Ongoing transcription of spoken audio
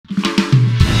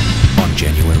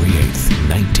January 8th,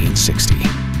 1960,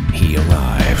 he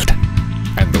arrived,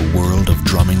 and the world of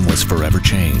drumming was forever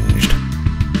changed.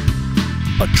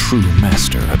 A true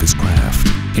master of his craft,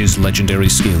 his legendary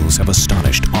skills have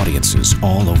astonished audiences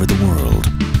all over the world.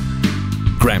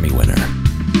 Grammy winner,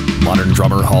 Modern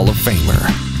Drummer Hall of Famer.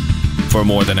 For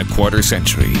more than a quarter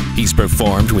century, he's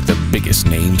performed with the biggest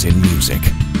names in music.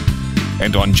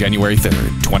 And on January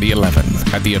 3rd, 2011,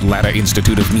 at the Atlanta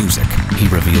Institute of Music, he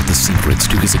revealed the secrets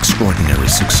to his extraordinary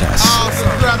success.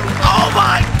 Oh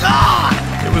my God!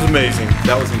 It was amazing.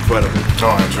 That was incredible.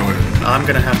 Oh, I enjoyed it. I'm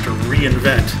gonna have to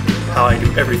reinvent how I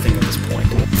do everything at this point.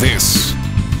 This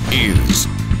is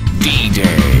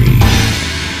D-Day.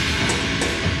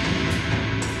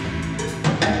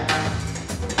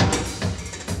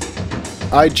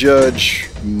 I judge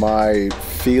my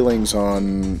feelings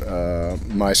on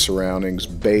my surroundings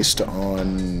based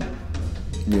on,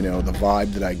 you know, the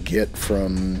vibe that I get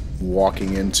from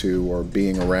walking into or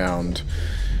being around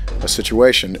a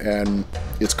situation. And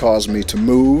it's caused me to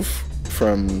move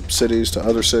from cities to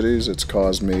other cities. It's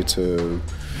caused me to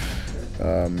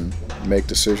make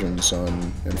decisions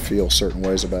on and feel certain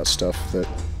ways about stuff that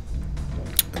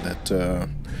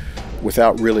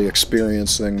without really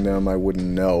experiencing them, I wouldn't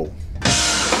know.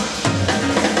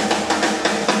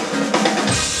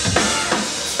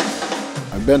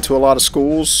 I've been to a lot of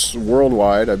schools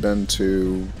worldwide. I've been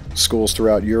to schools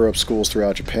throughout Europe, schools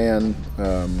throughout Japan,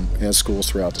 and schools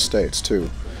throughout the States too.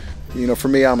 You know, for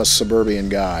me, I'm a suburban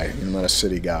guy, I'm not a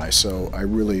city guy, so I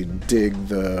really dig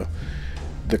the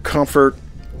comfort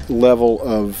level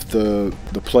of the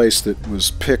place that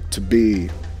was picked to be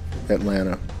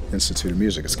Atlanta Institute of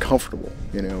Music. It's comfortable,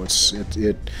 you know.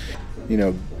 It you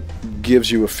know, gives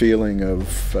you a feeling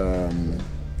of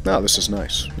no, this is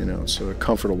nice, you know. It's a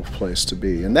comfortable place to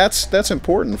be, and that's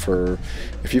important for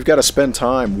if you've got to spend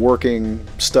time working,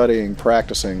 studying,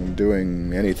 practicing,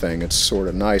 doing anything. It's sort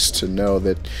of nice to know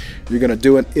that you're going to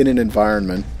do it in an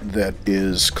environment that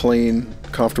is clean,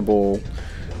 comfortable,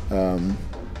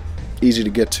 easy to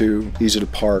get to, easy to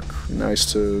park,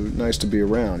 nice to be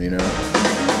around, you know.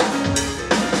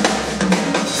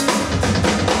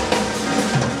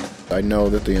 I know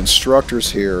that the instructors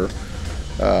here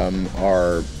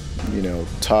are, you know,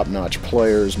 top-notch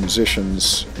players,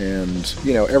 musicians, and,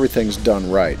 you know, everything's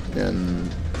done right. And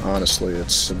honestly,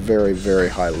 it's a very, very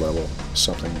high level,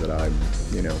 something that I'm,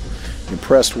 you know,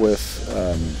 impressed with,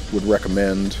 would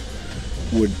recommend,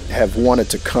 would have wanted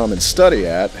to come and study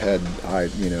at had I,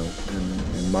 you know,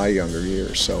 in my younger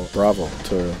years. So bravo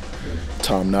to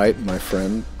Tom Knight, my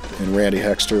friend, and Randy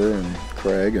Hexter and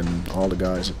Craig and all the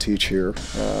guys that teach here.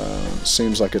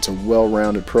 Seems like it's a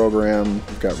well-rounded program.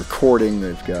 They've got recording,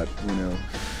 they've got, you know,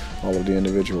 all of the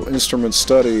individual instrument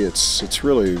study. It's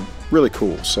really, really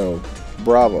cool. So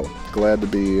bravo. Glad to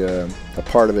be a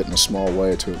part of it in a small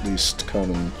way, to at least come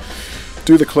and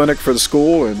do the clinic for the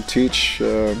school and teach,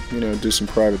 you know, do some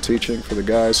private teaching for the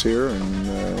guys here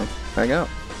and hang out.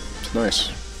 It's nice.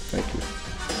 Thank you.